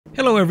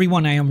Hello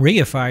everyone, I am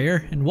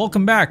Raeifier, and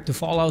welcome back to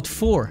Fallout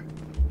 4.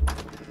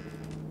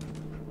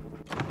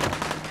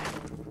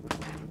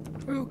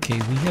 Okay,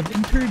 we have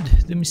entered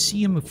the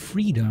Museum of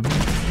Freedom,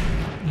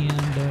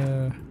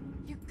 and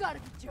You gotta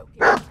be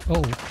joking.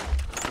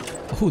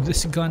 oh,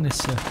 this gun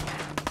is kind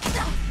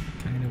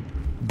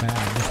of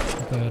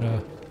bad,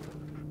 but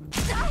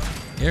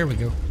there we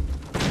go.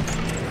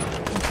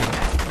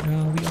 Okay, we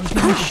are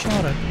getting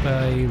shot at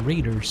by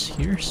raiders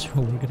here, so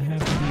we're gonna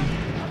have to be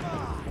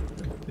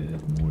a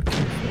bit more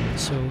careful.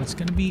 So it's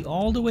gonna be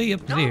all the way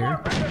up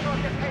there.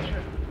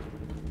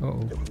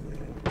 Uh-oh.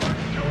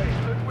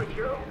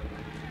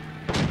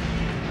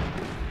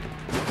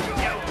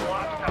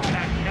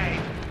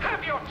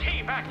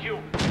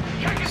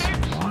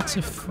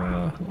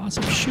 Lots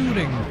of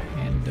shooting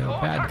and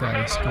bad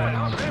guys going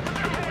on.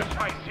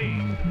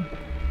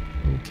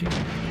 Okay.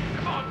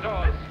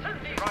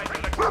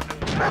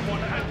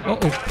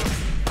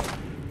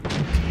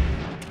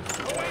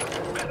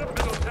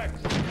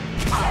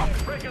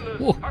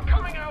 Whoa.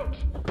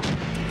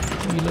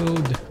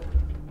 Reload.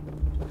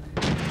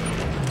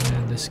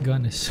 Man, this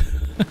gun is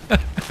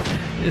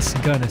this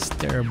gun is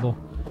terrible.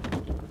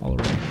 All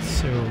right,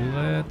 so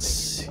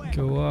let's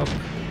go up.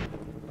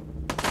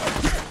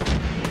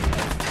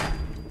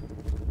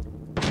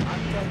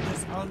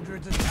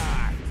 Hundreds of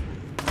times.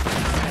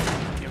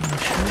 I'm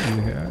sure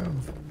you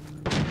have.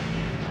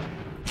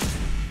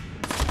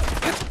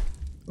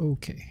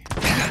 Okay.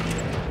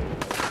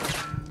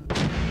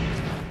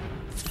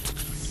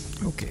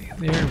 Okay,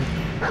 there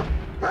we go.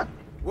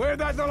 Where'd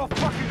that little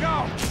fucker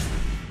go?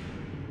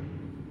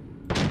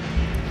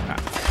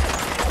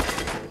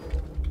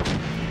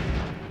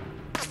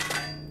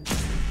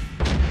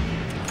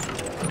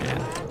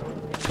 Man.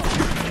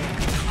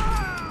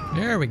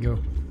 There we go.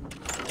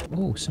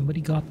 Oh,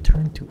 somebody got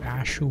turned to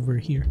ash over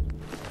here.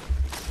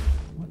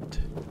 What?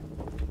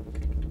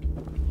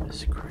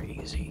 That's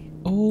crazy.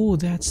 Oh,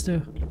 that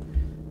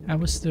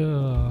was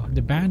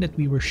the bandit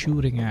we were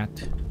shooting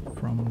at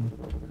from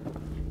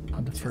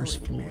on the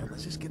first floor. Man,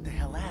 let's just get the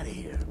hell out of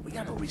here. We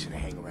got no reason to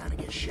hang around and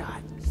get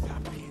shot.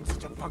 Stop being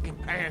such a fucking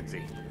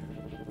pansy.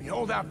 We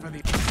hold out for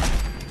the...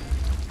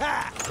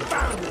 Ha!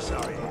 Found your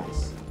sorry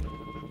ass.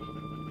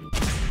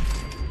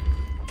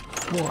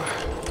 Whoa.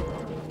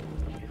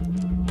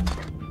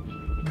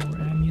 More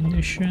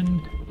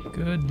ammunition.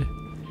 Good.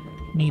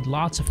 Need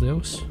lots of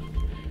those.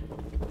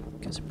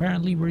 Because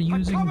apparently we're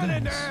using I'm coming guns.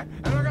 in there,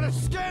 and we're gonna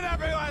skin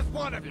every last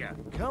one of you.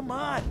 Come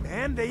on,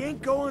 man. They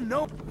ain't going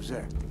no... Who's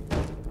there?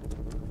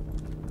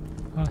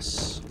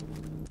 Us.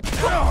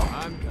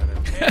 I'm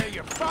gonna tear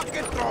your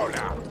fucking throat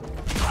out.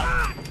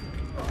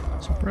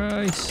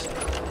 Surprise.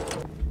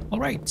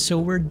 Alright, so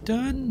we're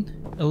done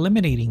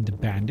eliminating the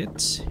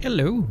bandits.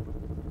 Hello.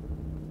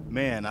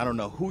 Man, I don't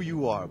know who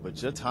you are,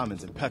 but your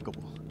timing's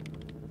impeccable.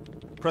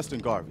 Preston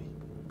Garvey,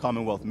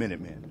 Commonwealth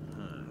Minuteman.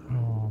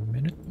 Oh,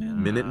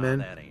 Minutemen? Minutemen?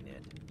 That ain't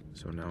it.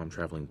 So now I'm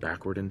traveling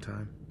backward in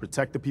time?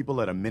 Protect the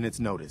people at a minute's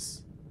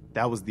notice.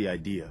 That was the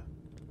idea.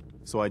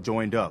 So I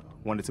joined up,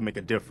 wanted to make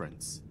a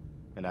difference.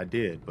 And I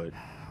did, but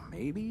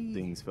Maybe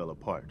things fell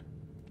apart.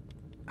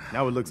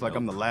 Now it looks like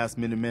I'm the last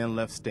Minuteman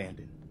left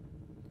standing.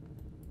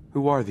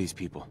 Who are these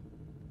people?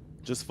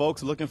 Just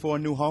folks looking for a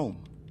new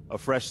home, a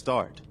fresh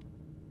start.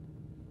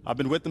 I've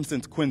been with them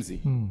since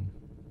Quincy.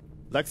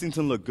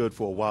 Lexington looked good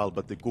for a while,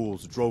 but the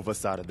ghouls drove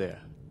us out of there.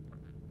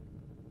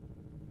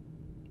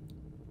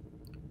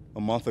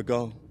 A month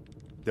ago,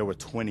 there were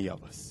 20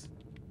 of us.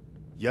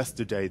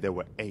 Yesterday, there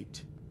were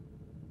 8.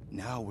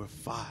 Now we're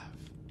 5.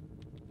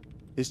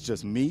 It's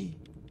just me,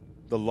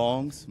 the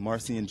Longs,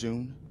 Marcy and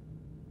June.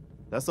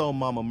 That's old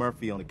Mama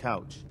Murphy on the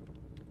couch.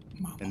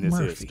 Mama And this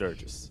Murphy. is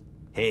Sturgis.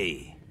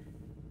 Hey,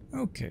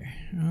 Okay.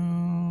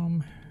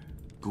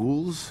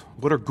 Ghouls?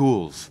 What are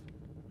ghouls?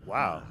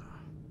 Wow.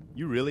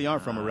 You really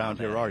aren't from around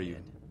here, are you?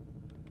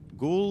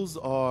 Ghouls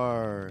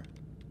are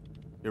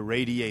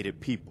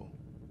irradiated people.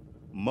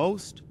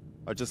 Most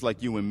are just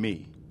like you and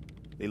me.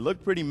 They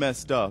look pretty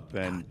messed up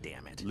and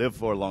damn it. live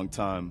for a long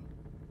time,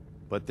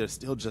 but they're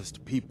still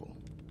just people.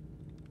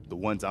 The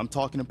ones I'm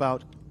talking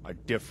about are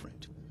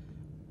different.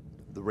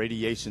 The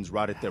radiations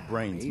rotted their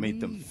brains, made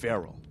them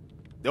feral.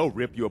 They'll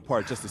rip you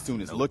apart just as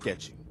soon as look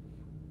at you.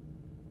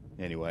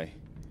 Anyway,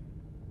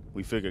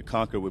 we figured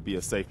Concord would be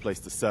a safe place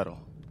to settle.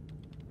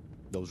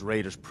 Those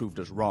raiders proved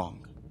us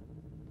wrong.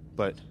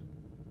 But,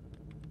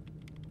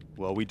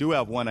 well, we do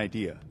have one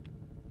idea.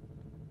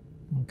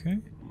 Okay.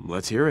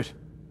 Let's hear it.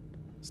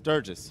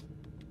 Sturgis,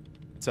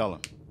 tell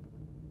him.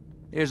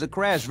 there's a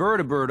crashed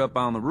vertibird up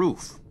on the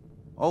roof.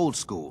 Old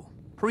school,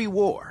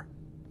 pre-war.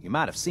 You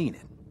might have seen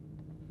it.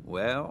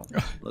 Well,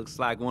 looks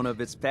like one of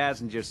its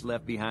passengers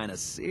left behind a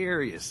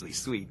seriously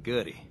sweet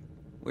goodie.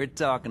 We're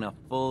talking a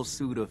full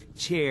suit of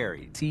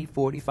cherry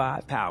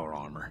T-45 power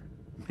armor.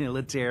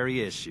 Military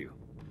issue.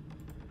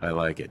 I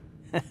like it.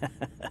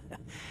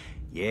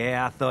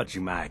 Yeah, I thought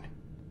you might.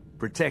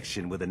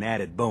 Protection with an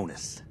added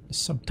bonus. The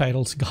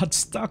subtitles got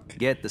stuck.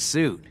 Get the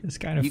suit. It's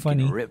kind of you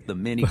funny. You can rip the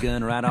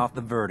minigun right off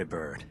the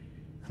vertibird.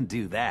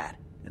 Do that,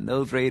 and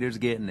those raiders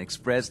get an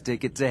express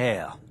ticket to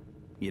hell.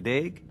 You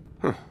dig?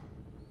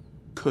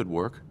 Could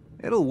work.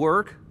 It'll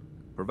work,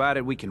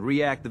 provided we can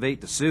reactivate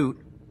the suit.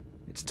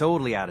 It's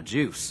totally out of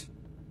juice.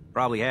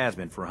 Probably has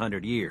been for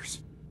 100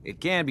 years.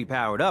 It can be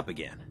powered up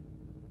again,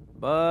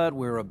 but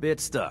we're a bit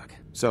stuck.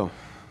 So,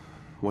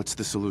 what's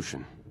the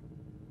solution?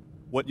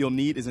 What you'll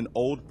need is an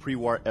old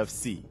pre-war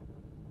FC,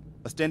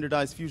 a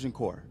standardized fusion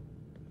core.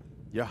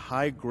 Your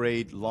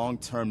high-grade,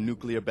 long-term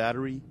nuclear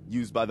battery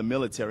used by the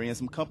military and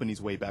some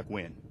companies way back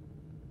when.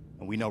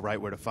 And we know right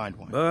where to find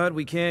one. But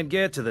we can't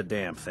get to the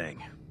damn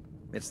thing.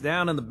 It's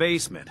down in the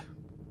basement,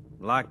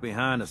 locked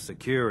behind a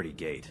security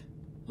gate.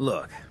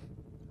 Look,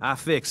 I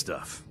fix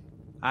stuff.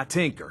 I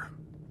tinker.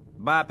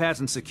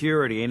 Bypassing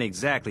security ain't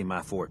exactly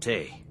my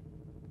forte.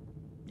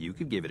 You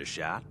could give it a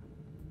shot.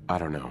 I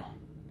don't know.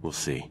 We'll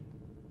see.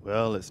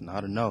 Well, it's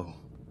not a no.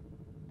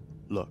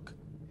 Look,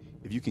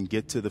 if you can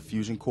get to the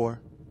fusion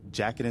core,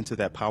 jack it into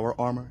that power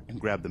armor,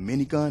 and grab the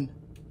minigun,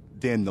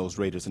 then those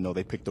raiders will know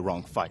they picked the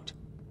wrong fight.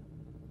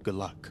 Good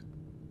luck.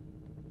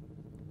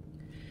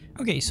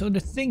 Okay, so the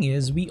thing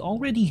is, we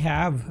already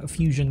have a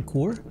fusion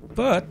core,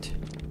 but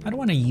I don't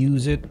want to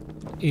use it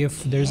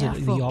if there's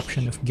the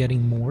option of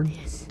getting more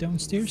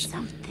downstairs.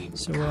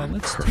 So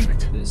let's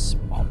take this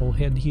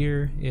bobblehead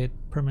here. It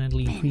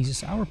permanently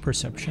increases our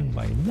perception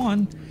by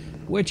 1,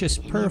 which is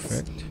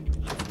perfect.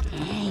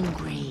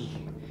 Angry.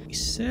 He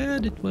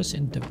said it was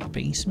in the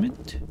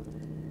basement,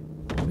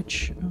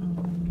 which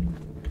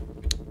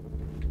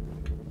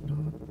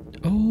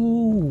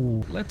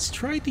oh, let's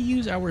try to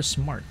use our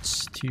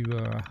smarts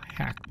to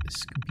hack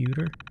this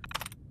computer.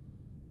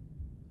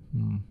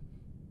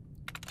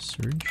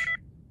 Surge.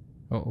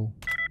 Uh-oh.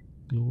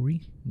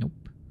 Glory? Nope.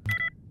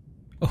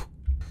 Oh.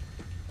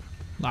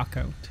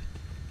 Lockout.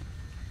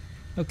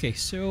 Okay,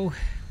 so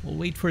we'll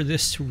wait for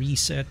this to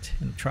reset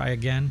and try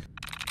again.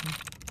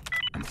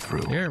 I'm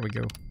through. There we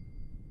go.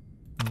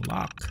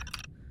 Unlock.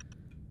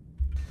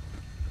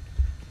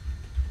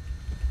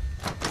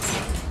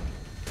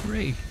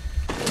 Hooray.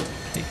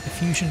 Take the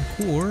fusion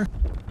core.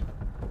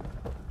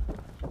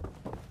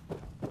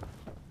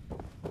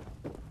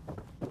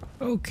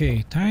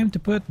 Okay, time to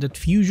put that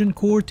fusion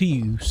core to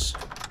use.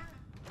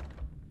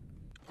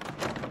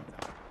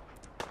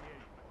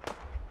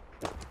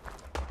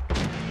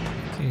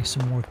 Okay,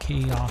 some more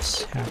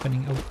chaos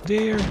happening out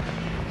there.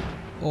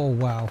 Oh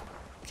wow.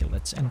 Okay,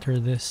 let's enter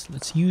this.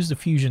 Let's use the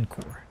fusion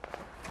core.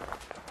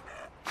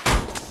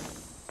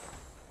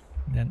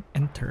 Then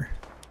enter.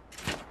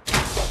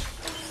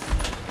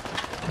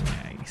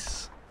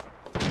 Nice.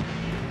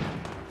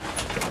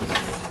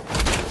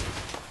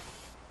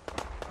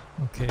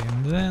 Okay,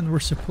 and then we're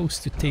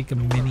supposed to take a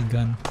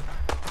minigun.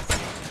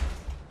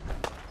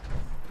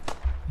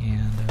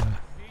 And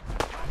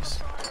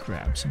just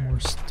grab some more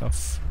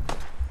stuff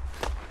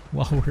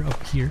while we're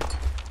up here.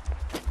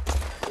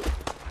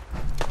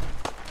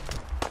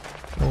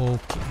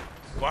 Okay.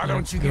 Why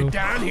don't you get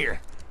down here?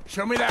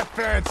 Show me that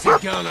fancy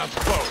gun up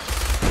close.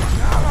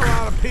 Not a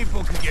lot of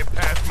people can get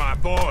past my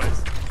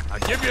boys. I'll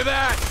give you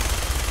that.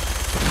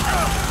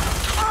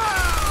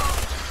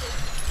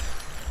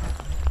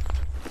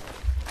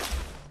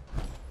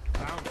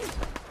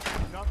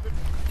 Nothing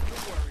to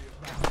worry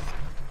about.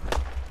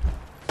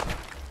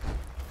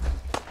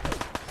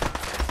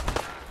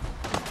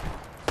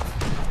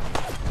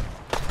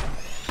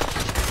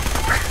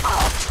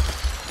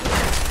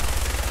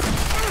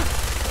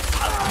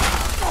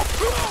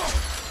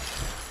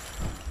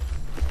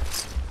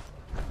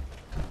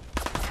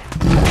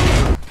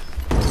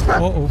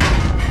 Uh-oh.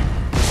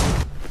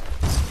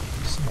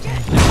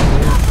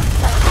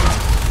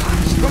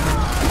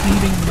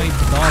 Eating my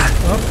dog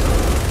up.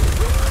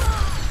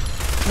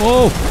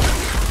 Oh!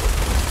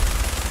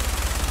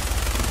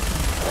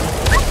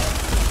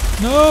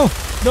 No!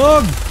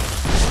 Dog!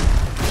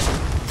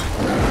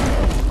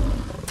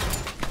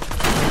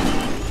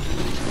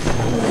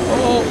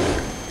 Oh!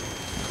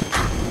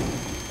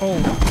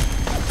 Oh!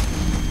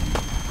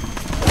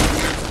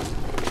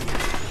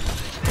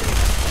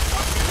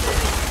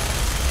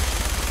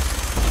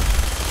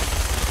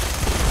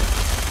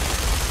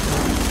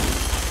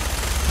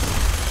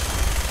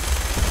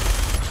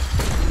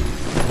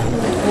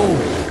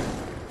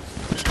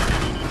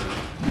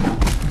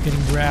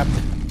 Grabbed.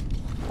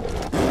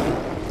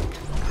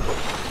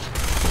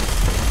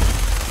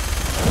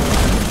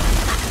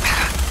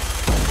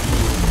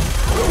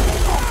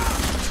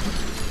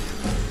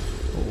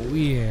 Oh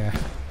yeah.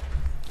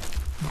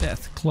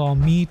 Death claw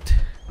meat.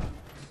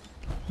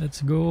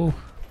 Let's go.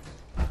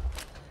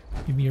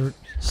 Give me your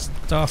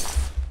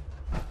stuff.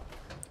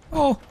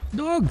 Oh,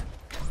 dog.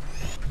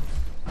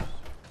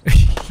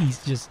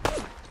 He's just.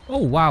 Oh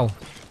wow.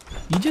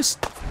 He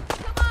just.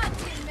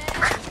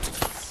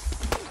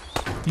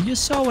 You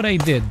just saw what I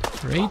did,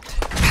 right?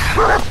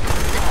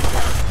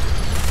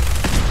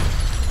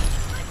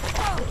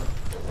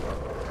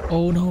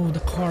 Oh no,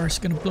 the car's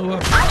gonna blow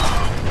up.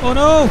 Oh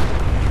no!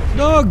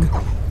 Dog!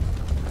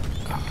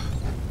 Oh.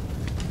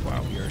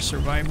 Wow, you're a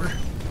survivor.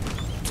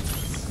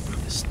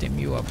 Stim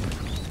you up.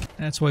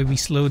 That's why we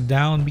slowed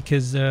down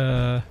because,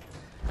 man,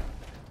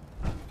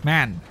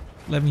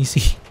 let me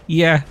see.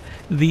 Yeah,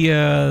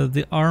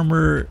 The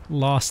armor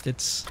lost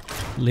its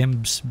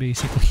limbs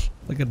basically.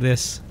 Look at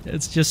this.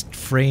 It's just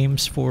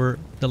frames for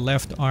the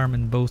left arm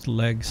and both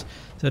legs.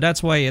 So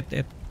that's why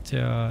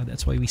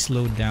that's why we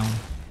slowed down.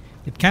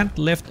 It can't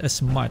lift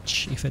as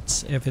much if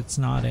it's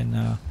not in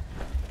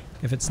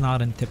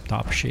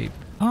tip-top shape.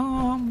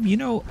 You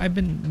know, I've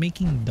been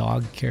making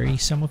Dog carry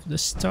some of the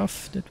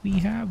stuff that we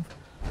have.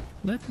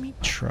 Let me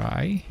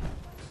try.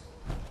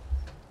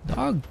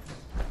 Dog,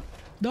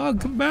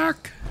 come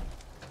back.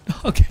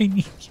 Dog, I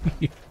need you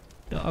here.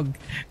 Dog,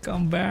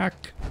 come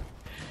back.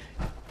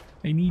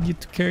 I need you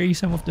to carry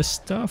some of the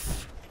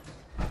stuff.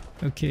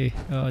 Okay,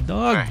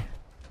 Dog.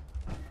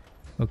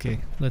 Okay,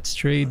 let's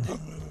trade.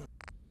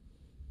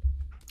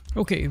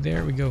 Okay,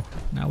 there we go.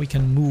 Now we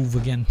can move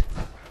again.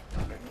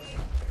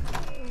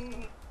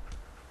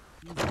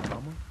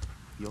 Mama,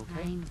 you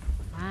okay? I'm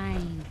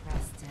fine,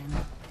 Preston.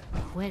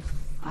 Quit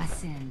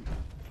fussing.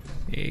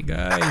 Hey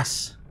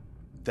guys.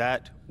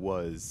 That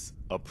was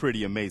a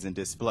pretty amazing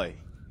display.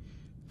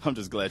 I'm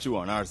just glad you're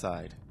on our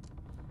side.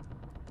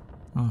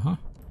 Uh-huh.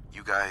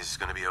 You guys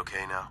gonna be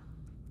okay now?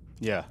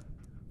 Yeah,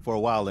 for a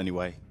while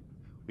anyway.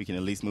 We can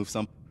at least move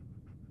some.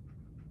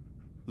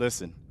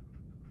 Listen,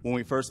 when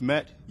we first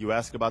met, you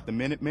asked about the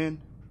Minutemen.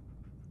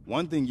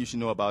 One thing you should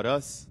know about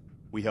us,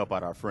 we help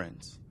out our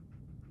friends.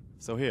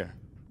 So here,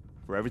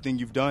 for everything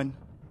you've done,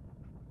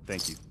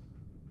 thank you.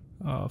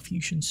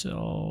 Fusion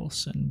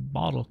cells and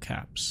bottle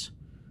caps.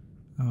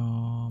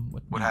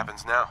 What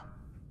happens now?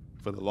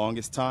 For the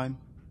longest time,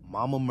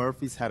 Mama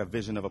Murphy's had a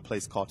vision of a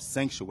place called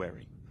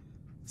Sanctuary.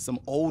 Some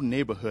old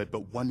neighborhood,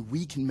 but one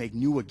we can make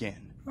new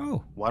again.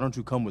 Oh. Why don't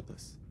you come with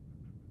us?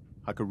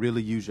 I could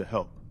really use your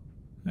help.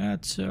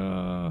 That's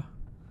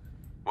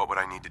What would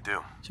I need to do?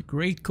 it's a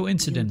great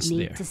coincidence You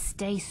need there. to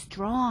stay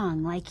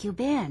strong like you've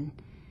been.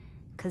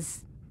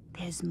 'Cause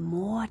there's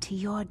more to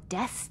your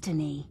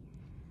destiny.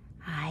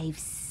 I've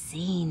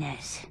seen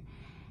it.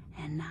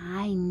 And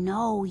I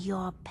know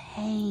your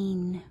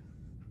pain.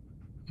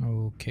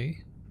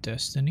 Okay.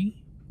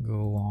 Destiny.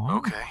 Go on.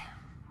 Okay,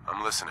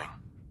 I'm listening.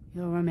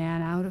 You're a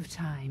man out of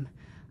time,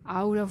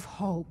 out of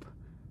hope.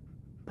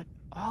 But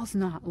all's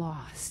not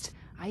lost.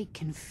 I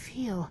can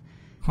feel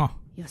Huh.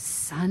 your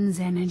son's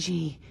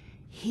energy.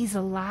 He's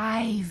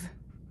alive.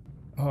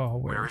 Oh,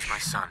 Where is my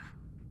son?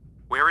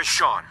 Where is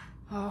Sean?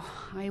 Oh,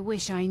 I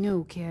wish I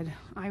knew, kid.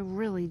 I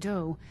really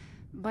do.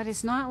 But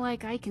it's not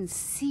like I can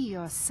see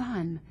your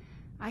son.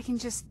 I can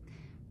just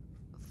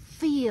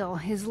feel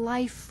his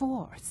life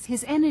force,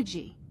 his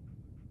energy.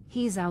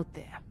 He's out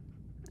there.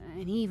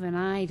 And even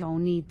I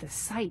don't need the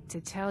sight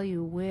to tell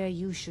you where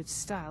you should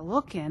start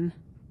looking.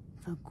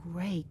 The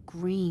great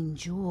green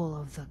jewel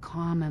of the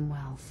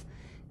Commonwealth.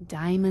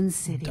 Diamond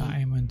City.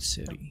 Diamond The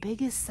City.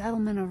 biggest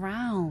settlement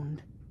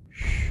around.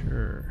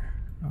 Sure.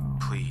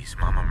 Please,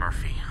 Mama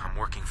Murphy, I'm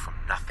working from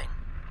nothing.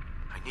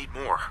 I need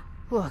more.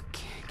 Look,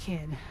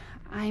 kid,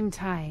 I'm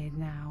tired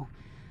now.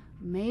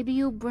 Maybe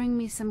you'll bring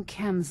me some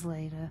chems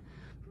later.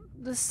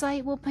 The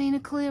sight will paint a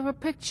clearer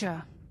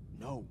picture.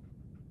 No,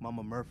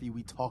 Mama Murphy,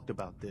 we talked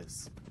about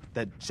this.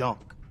 That junk.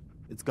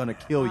 It's gonna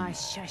kill you. Ah,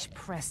 shush,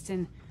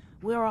 Preston.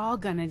 We're all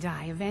gonna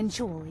die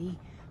eventually.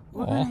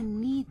 We're Aw. gonna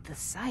need the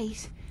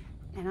sight.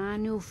 And our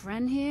new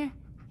friend here,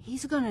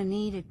 he's gonna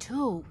need it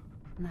too.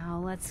 Now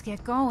let's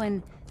get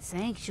going.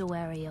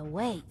 Sanctuary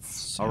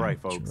awaits. All right,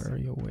 folks.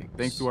 Sanctuary awaits.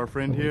 Thanks to our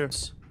friend here,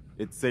 Awaits.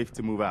 it's safe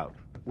to move out.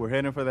 We're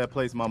heading for that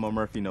place Mama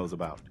Murphy knows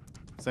about.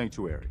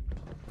 Sanctuary.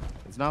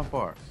 It's not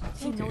far.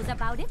 She knows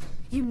about it?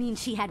 You mean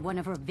she had one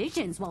of her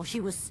visions while she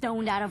was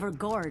stoned out of her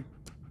gourd?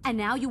 And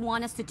now you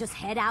want us to just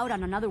head out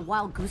on another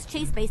wild goose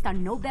chase based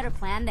on no better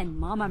plan than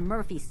Mama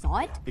Murphy saw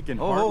it? It can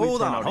Oh, hardly hold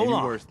turn on, out hold any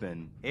on. worse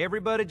than...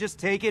 Everybody just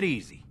take it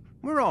easy.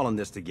 We're all in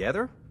this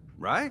together,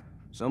 right?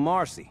 So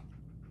Marcy,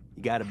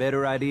 you got a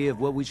better idea of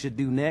what we should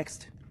do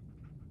next?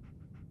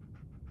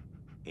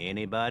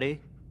 Anybody?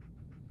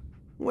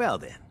 Well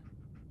then,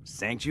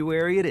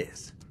 Sanctuary it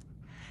is.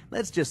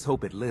 Let's just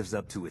hope it lives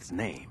up to its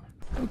name.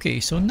 Okay,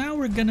 so now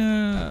we're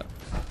gonna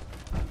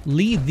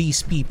lead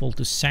these people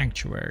to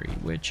Sanctuary,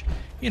 which,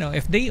 you know,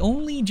 if they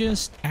only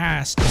just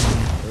asked me,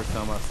 First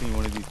time I've seen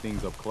one of these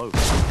things up close.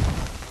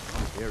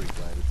 I'm very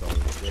glad it's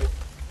already there.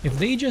 if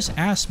they just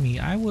asked me,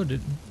 I would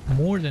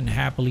more than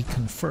happily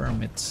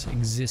confirm its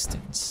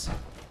existence.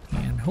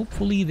 And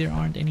hopefully there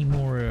aren't any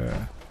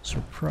more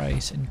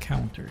surprise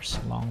encounters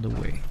along the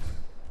way.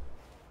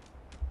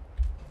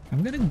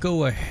 I'm gonna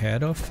go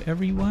ahead of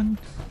everyone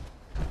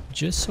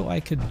just so I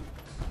could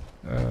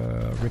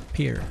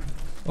repair.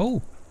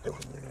 Oh!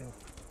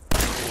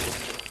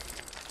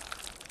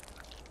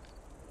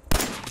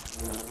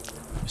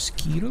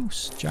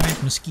 Mosquitoes?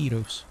 Giant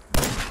mosquitoes.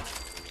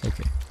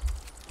 Okay.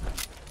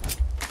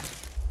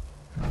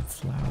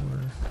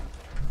 Flower.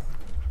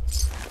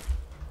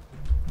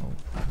 Oh.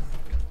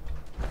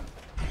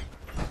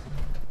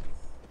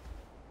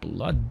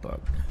 Blood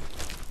bug.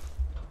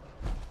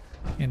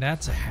 And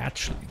that's a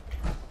hatchling.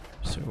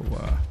 So,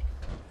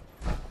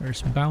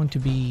 there's bound to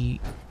be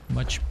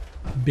much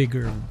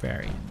bigger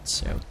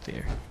variants out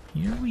there.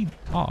 Here we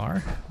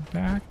are,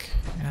 back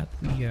at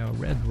the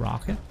Red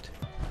Rocket.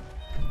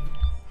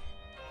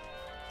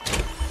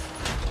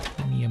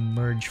 Let me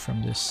emerge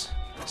from this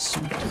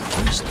suit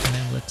first, and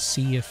then let's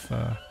see if...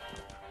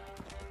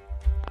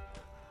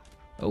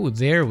 Oh,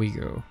 there we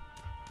go.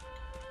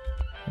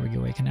 There we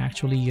go, I can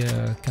actually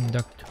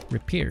conduct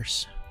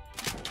repairs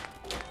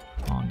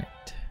on it.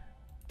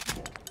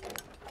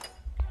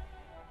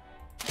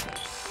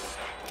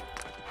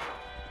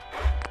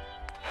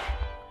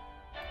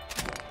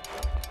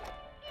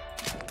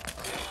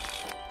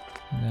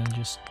 And then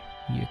just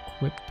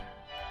re-equip.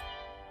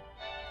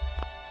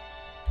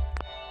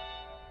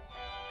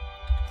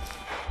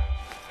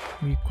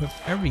 Re-equip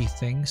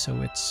everything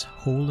so it's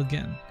whole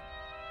again.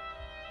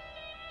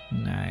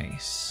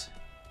 Nice.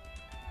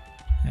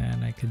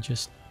 And I could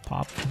just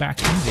pop back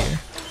in there.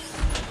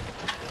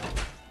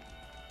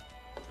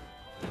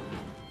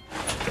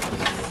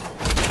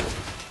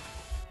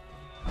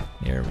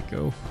 There we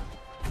go.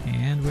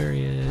 And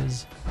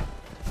where's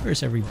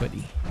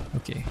everybody?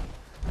 Okay.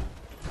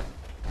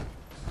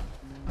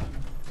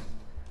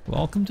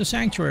 Welcome to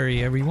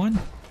Sanctuary, everyone.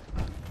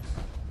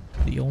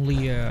 The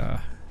only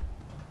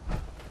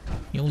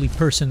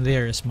person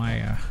there is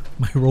my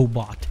my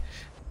robot.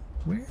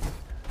 Where?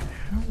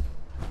 How?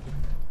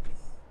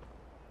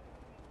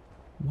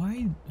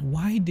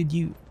 Why did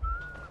you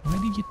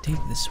take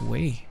this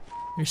way?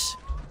 There's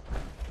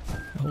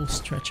a whole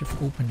stretch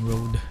of open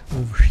road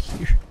over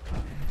here.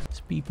 These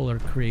people are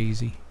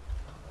crazy.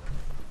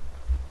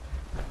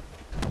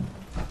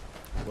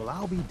 Well,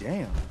 I'll be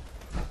damned.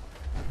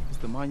 It's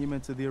the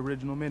monument to the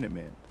original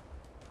Minutemen.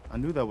 I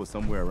knew that was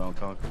somewhere around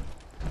Concord.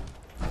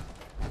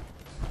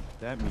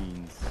 That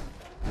means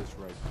this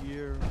right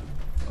here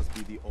must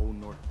be the Old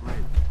North Bridge,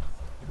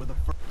 where the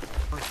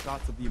first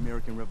shots of the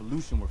American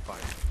Revolution were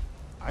fired.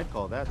 I'd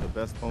call that the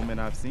best omen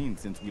I've seen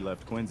since we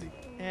left Quincy.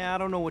 Yeah, I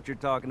don't know what you're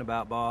talking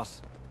about,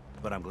 boss,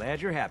 but I'm glad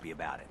you're happy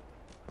about it.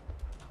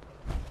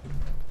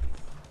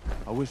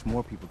 I wish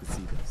more people could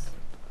see this.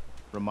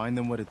 Remind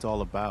them what it's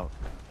all about.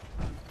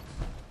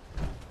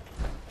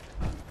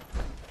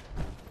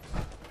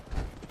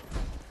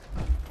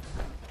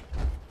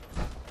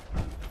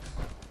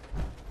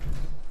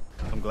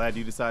 I'm glad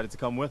you decided to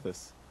come with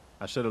us.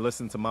 I should have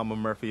listened to Mama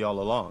Murphy all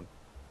along.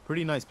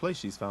 Pretty nice place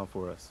she's found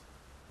for us.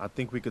 I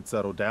think we could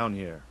settle down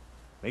here.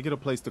 Make it a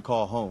place to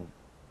call home.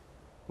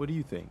 What do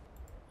you think?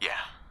 Yeah,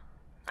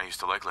 I used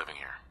to like living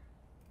here.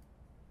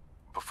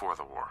 Before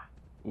the war.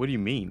 What do you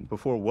mean?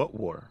 Before what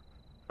war?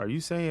 Are you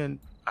saying...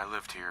 I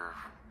lived here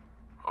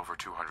over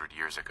 200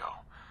 years ago.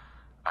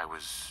 I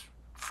was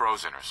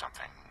frozen or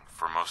something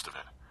for most of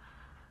it.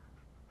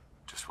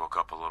 Just woke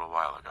up a little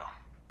while ago.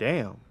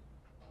 Damn.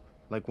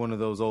 Like one of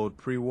those old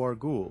pre-war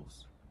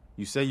ghouls.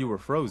 You say you were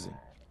frozen.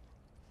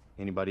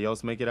 Anybody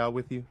else make it out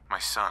with you? My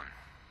son.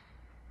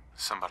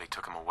 Somebody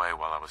took him away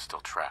while I was still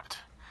trapped.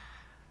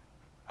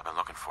 I've been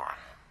looking for him.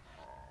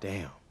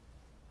 Damn.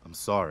 I'm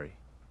sorry.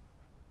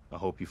 I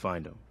hope you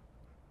find him.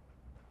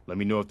 Let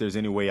me know if there's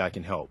any way I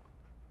can help.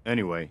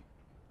 Anyway,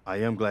 I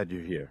am glad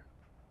you're here.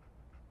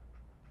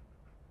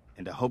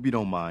 And I hope you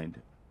don't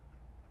mind,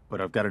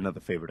 but I've got another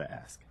favor to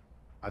ask.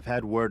 I've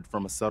had word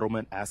from a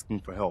settlement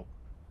asking for help.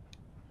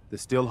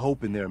 There's still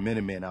hope in there are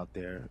Minutemen out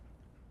there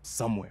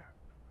somewhere.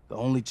 The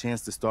only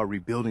chance to start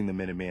rebuilding the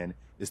Minutemen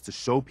is to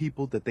show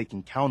people that they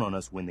can count on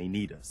us when they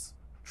need us.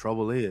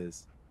 Trouble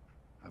is,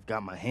 I've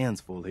got my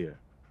hands full here.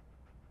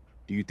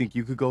 Do you think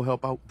you could go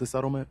help out the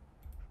settlement?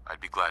 I'd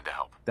be glad to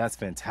help. That's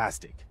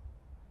fantastic.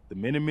 The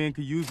Minutemen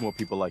could use more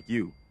people like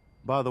you.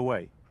 By the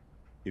way,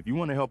 if you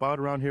want to help out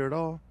around here at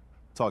all,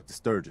 talk to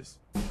Sturgis.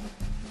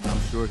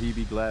 I'm sure he'd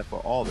be glad for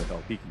all the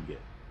help he can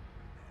get.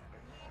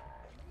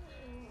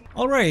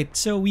 Alright,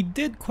 so we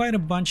did quite a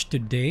bunch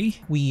today.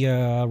 We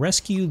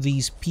rescued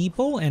these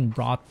people and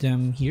brought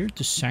them here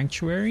to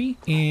Sanctuary.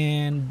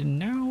 And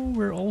now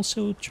we're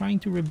also trying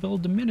to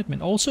rebuild the Minutemen.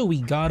 Also,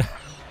 we got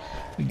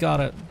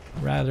a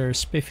rather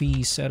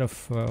spiffy set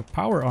of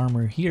power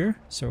armor here.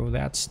 So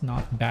that's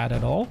not bad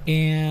at all.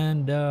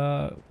 And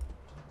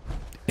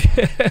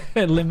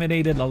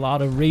eliminated a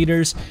lot of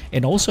raiders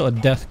and also a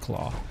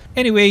Deathclaw.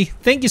 Anyway,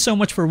 thank you so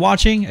much for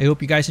watching. I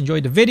hope you guys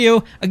enjoyed the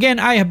video. Again,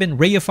 I have been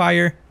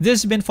Raeifier.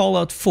 This has been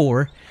Fallout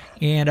 4.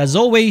 And as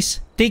always,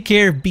 take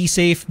care, be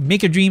safe,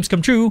 make your dreams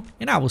come true,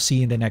 and I will see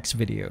you in the next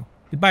video.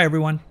 Goodbye,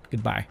 everyone.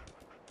 Goodbye.